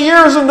so many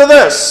years into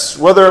this,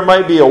 whether it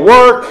might be a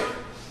work,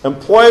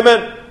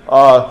 employment,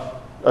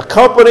 a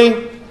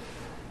company.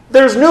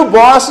 There's new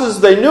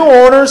bosses, new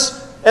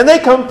owners, and they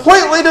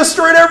completely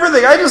destroyed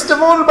everything. I just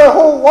devoted my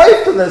whole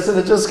life to this, and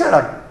it just kind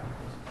of,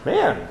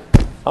 man,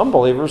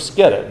 unbelievers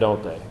get it,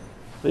 don't they?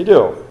 They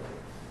do.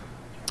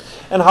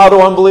 And how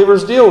do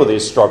unbelievers deal with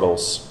these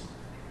struggles?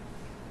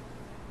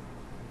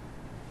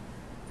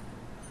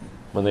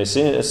 When they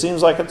see it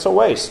seems like it's a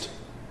waste.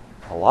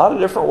 A lot of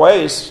different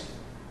ways.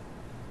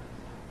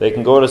 They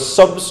can go to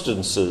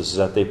substances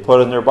that they put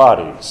in their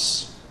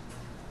bodies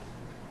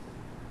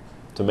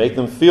to make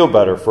them feel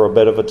better for a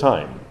bit of a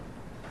time.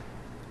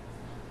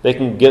 They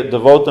can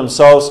devote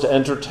themselves to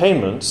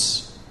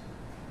entertainments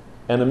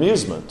and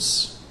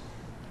amusements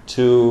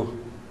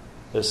to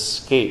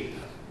escape.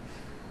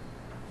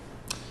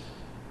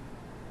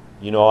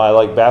 You know, I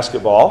like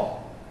basketball.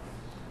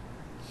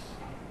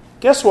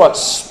 Guess what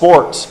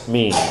sport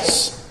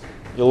means?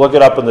 You'll look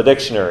it up in the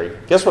dictionary.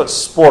 Guess what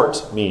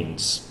sport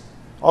means?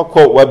 I'll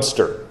quote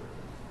Webster.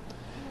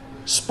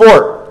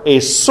 Sport,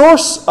 a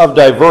source of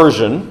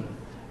diversion,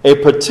 a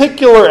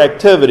particular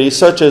activity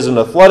such as an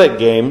athletic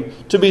game,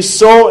 to be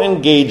so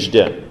engaged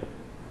in.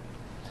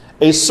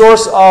 A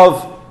source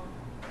of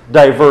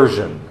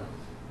diversion.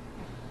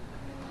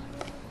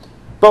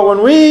 But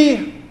when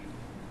we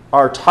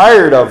are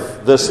tired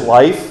of this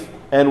life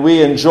and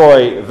we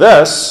enjoy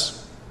the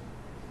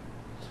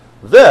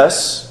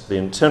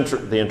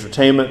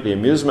entertainment, the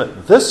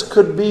amusement, this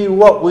could be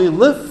what we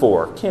live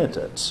for, can't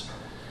it?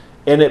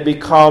 And it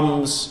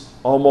becomes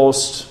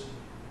almost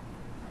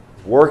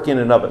work in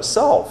and of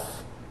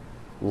itself,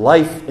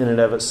 life in and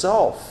of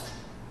itself.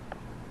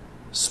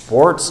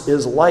 Sports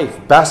is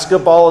life.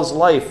 Basketball is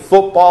life.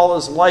 Football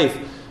is life.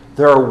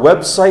 There are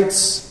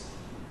websites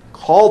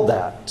called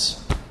that.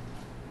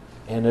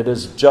 And it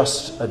is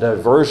just a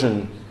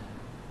diversion.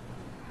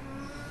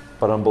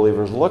 But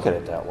unbelievers look at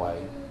it that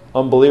way.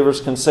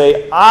 Unbelievers can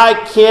say, I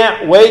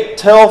can't wait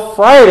till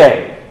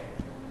Friday.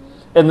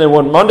 And then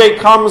when Monday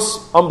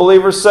comes,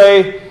 unbelievers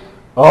say,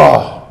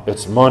 oh,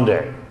 it's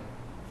Monday.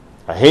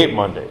 I hate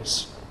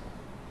Mondays.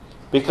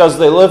 Because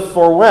they live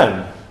for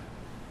when?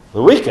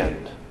 The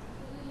weekend.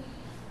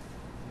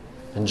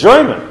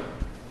 Enjoyment.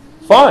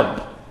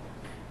 Fun.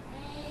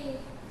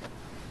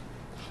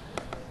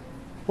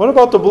 What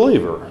about the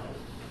believer?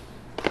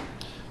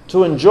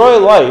 To enjoy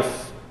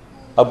life,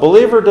 a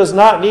believer does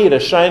not need a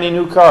shiny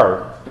new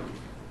car.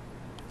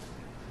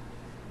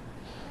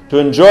 To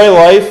enjoy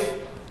life,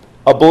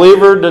 a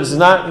believer does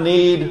not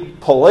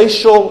need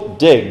palatial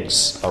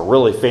digs, a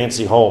really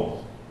fancy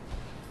home.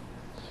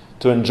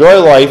 To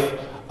enjoy life,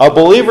 a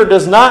believer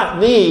does not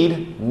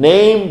need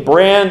name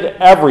brand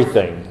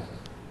everything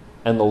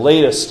and the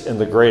latest and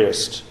the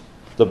greatest,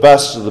 the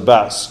best of the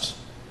best.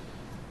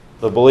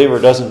 The believer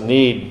doesn't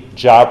need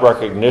job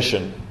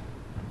recognition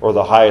or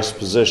the highest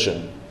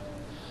position.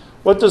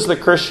 What does the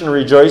Christian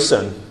rejoice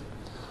in?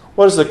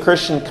 What is the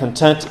Christian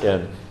content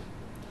in?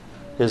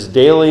 His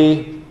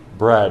daily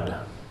bread,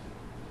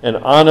 an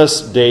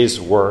honest day's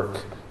work.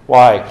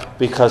 Why?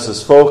 Because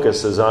his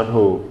focus is on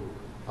who?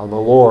 On the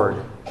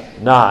Lord,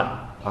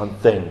 not on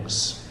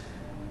things.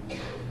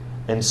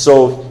 And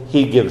so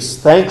he gives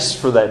thanks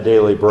for that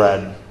daily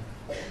bread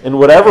in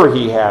whatever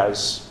he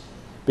has,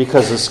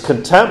 because his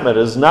contentment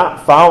is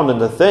not found in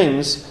the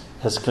things.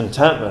 His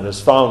contentment is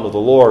found with the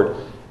Lord.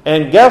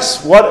 And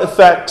guess what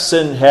effect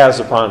sin has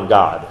upon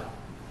God?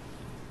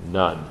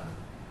 None.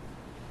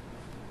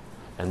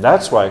 And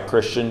that's why,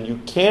 Christian, you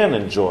can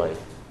enjoy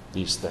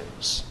these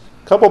things.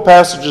 A couple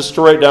passages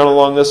to write down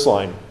along this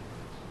line.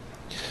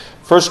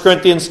 1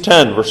 Corinthians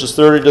 10, verses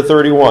 30 to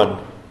 31.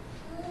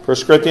 1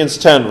 Corinthians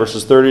 10,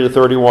 verses 30 to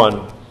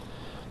 31.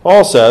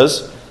 Paul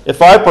says,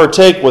 if I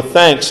partake with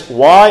thanks,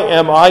 why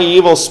am I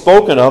evil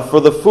spoken of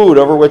for the food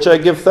over which I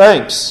give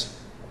thanks?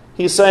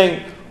 He's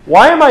saying,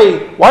 why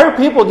are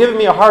people giving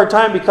me a hard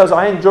time because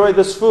I enjoy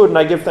this food and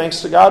I give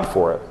thanks to God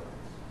for it?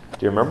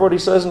 Do you remember what he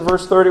says in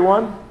verse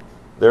 31?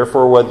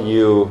 Therefore, whether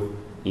you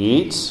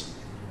eat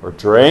or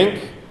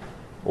drink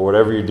or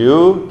whatever you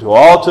do, do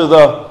all to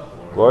the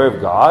glory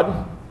of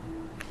God.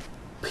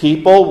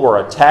 People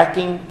were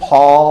attacking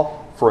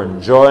Paul for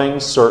enjoying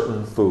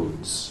certain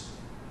foods.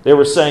 They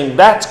were saying,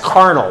 that's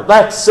carnal,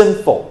 that's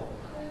sinful.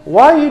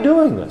 Why are you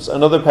doing this?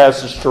 Another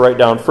passage to write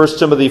down, 1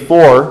 Timothy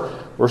 4,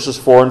 verses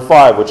 4 and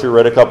 5, which we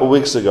read a couple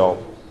weeks ago.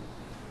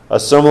 A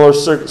similar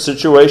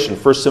situation,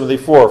 1 Timothy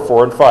 4,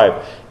 4 and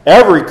 5.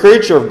 Every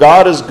creature of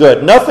God is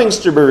good. Nothing's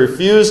to be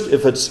refused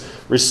if it's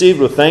received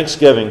with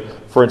thanksgiving,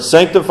 for it's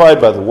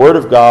sanctified by the word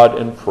of God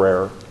and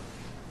prayer.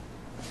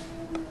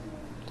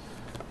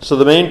 So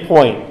the main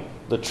point,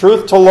 the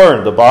truth to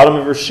learn, the bottom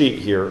of your sheet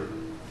here.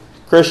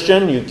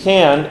 Christian, you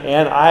can,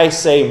 and I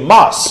say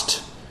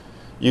must.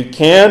 You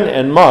can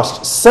and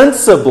must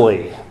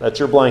sensibly, that's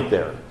your blank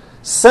there,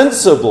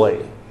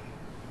 sensibly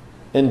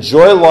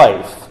enjoy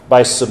life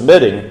by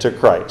submitting to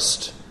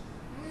Christ.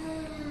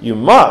 You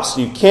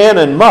can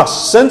and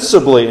must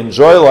sensibly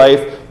enjoy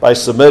life by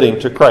submitting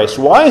to Christ.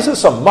 Why is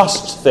this a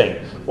must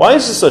thing? Why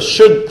is this a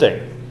should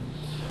thing?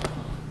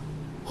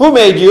 Who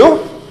made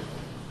you?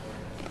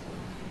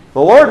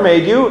 The Lord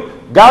made you.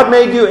 God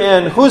made you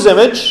in whose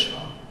image?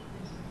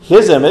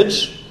 His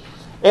image.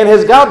 And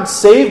has God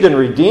saved and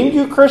redeemed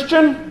you,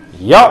 Christian?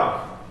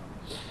 Yup.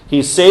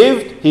 He's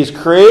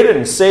created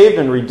and saved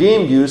and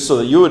redeemed you so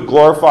that you would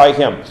glorify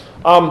Him.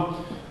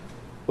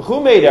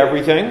 Who made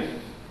everything?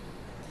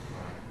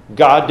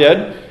 God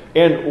did.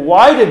 And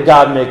why did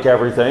God make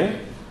everything?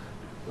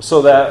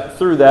 So that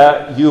through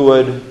that you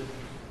would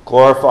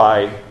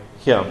glorify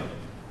Him.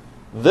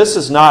 This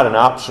is not an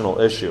optional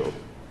issue.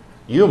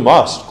 You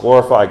must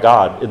glorify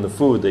God in the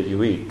food that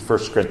you eat,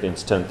 1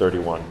 Corinthians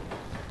 10:31,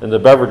 in the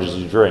beverages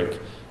you drink,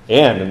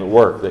 and in the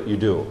work that you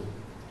do.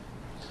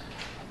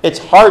 It's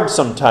hard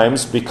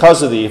sometimes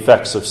because of the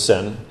effects of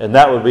sin, and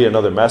that would be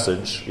another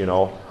message,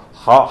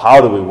 how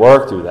do we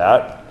work through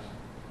that?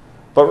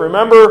 But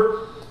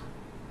remember,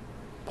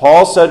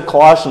 Paul said,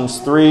 Colossians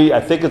 3, I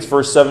think it's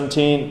verse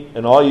 17,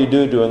 and all you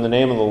do in the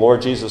name of the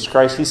Lord Jesus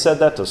Christ. He said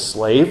that to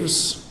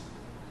slaves.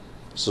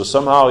 So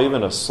somehow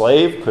even a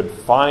slave could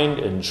find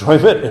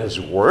enjoyment in his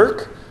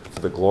work for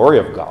the glory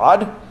of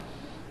God.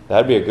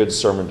 That'd be a good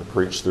sermon to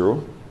preach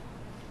through.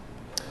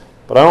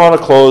 But I want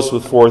to close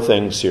with 4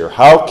 things here.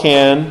 How you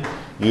can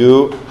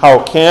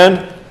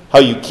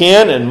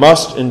and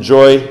must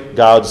enjoy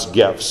God's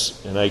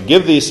gifts. And I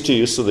give these to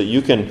you so that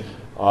you can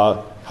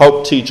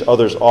help teach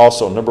others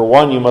also. Number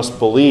 1, you must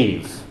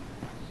believe.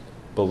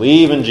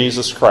 Believe in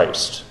Jesus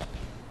Christ.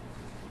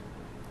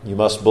 You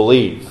must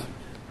believe.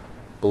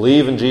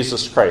 Believe in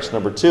Jesus Christ.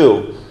 Number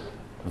 2,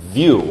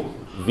 view.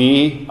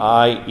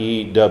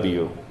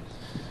 V-I-E-W.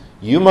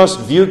 You must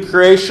view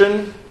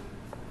creation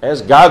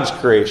as God's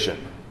creation.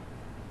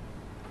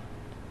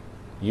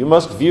 You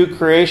must view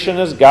creation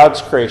as God's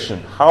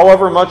creation.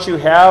 However much you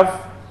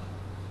have,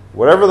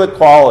 whatever the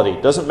quality,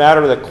 doesn't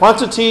matter the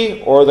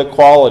quantity or the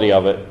quality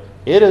of it,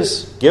 it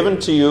is given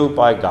to you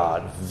by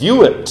God.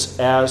 View it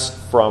as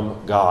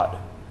from God.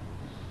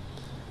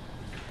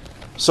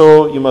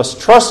 So you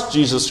must trust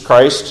Jesus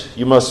Christ.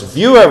 You must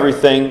view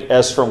everything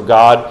as from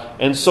God.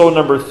 And so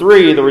number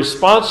 3, the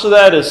response to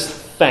that is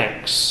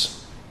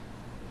thanks.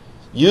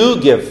 You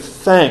give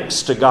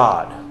thanks to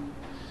God.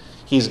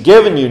 He's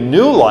given you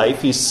new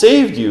life. He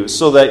saved you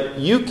so that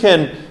you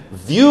can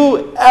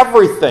view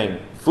everything,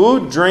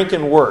 food, drink,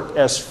 and work,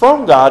 as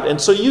from God.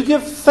 And so you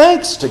give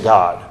thanks to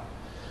God.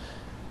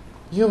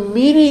 You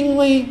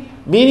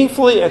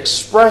meaningfully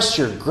express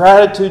your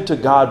gratitude to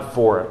God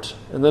for it.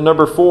 And then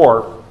number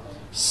 4,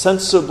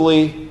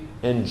 sensibly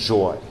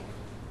enjoy.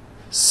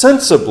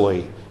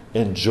 Sensibly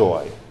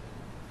enjoy.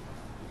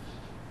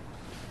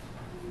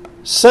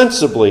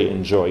 Sensibly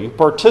enjoy. You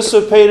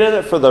participate in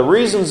it for the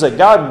reasons that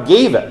God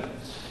gave it.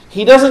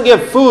 He doesn't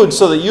give food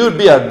so that you would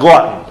be a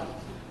glutton.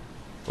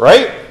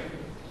 Right?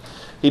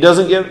 He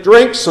doesn't give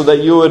drink so that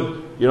you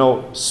would,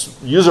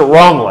 use it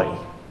wrongly.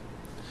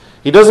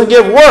 He doesn't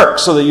give work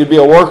so that you'd be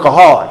a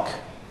workaholic.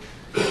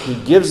 He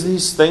gives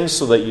these things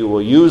so that you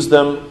will use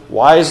them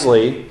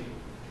wisely.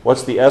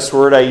 What's the S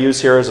word I use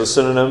here as a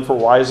synonym for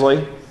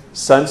wisely?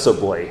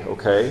 Sensibly,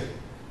 okay?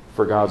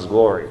 For God's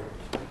glory.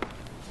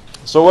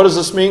 So what does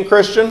this mean,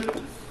 Christian?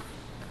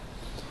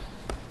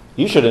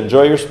 You should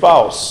enjoy your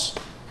spouse.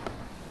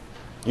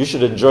 You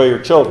should enjoy your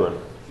children.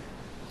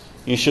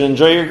 You should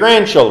enjoy your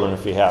grandchildren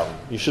if you have them.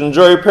 You should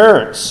enjoy your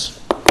parents.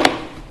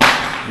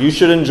 You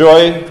should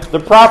enjoy the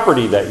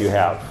property that you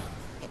have.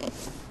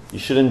 You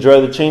should enjoy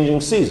the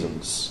changing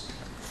seasons.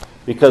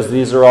 Because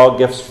these are all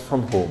gifts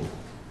from whom?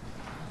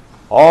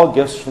 All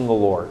gifts from the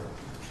Lord.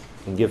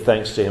 And give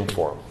thanks to Him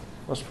for them.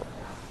 Let's pray.